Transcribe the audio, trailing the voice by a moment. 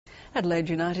Adelaide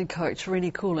United coach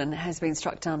Rini Coolen has been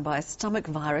struck down by a stomach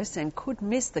virus and could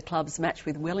miss the club's match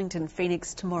with Wellington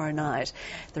Phoenix tomorrow night.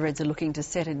 The Reds are looking to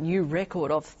set a new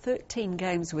record of 13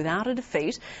 games without a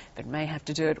defeat, but may have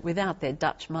to do it without their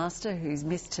Dutch master, who's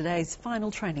missed today's final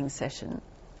training session.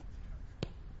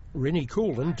 Rini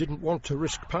Coolen didn't want to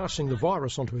risk passing the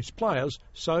virus onto his players,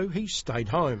 so he stayed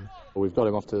home. We've got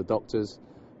him off to the doctors,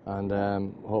 and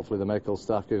hopefully the medical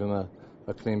staff give him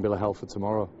a clean bill of health for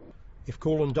tomorrow. If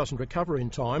Coolen doesn't recover in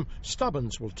time,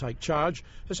 Stubbins will take charge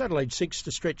as Adelaide seeks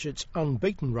to stretch its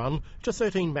unbeaten run to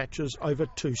 13 matches over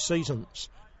 2 seasons.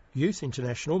 Youth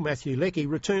international Matthew Leckie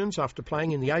returns after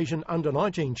playing in the Asian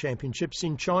Under-19 Championships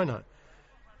in China.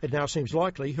 It now seems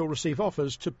likely he'll receive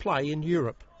offers to play in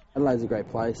Europe. Adelaide's a great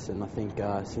place, and I think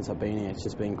since I've been here it's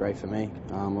just been great for me.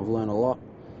 I've learned a lot.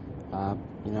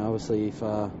 Obviously if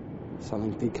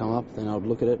something did come up then I'd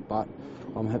look at it, but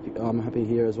I'm happy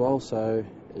here as well, so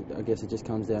I guess it just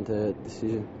comes down to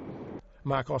decision.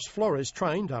 Marcos Flores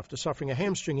trained after suffering a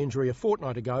hamstring injury a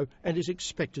fortnight ago and is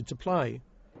expected to play.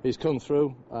 He's come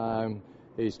through.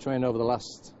 He's trained over the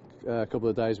last couple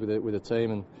of days with the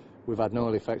team, and we've had no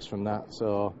ill effects from that.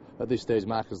 So at this stage,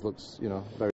 Marcos looks, very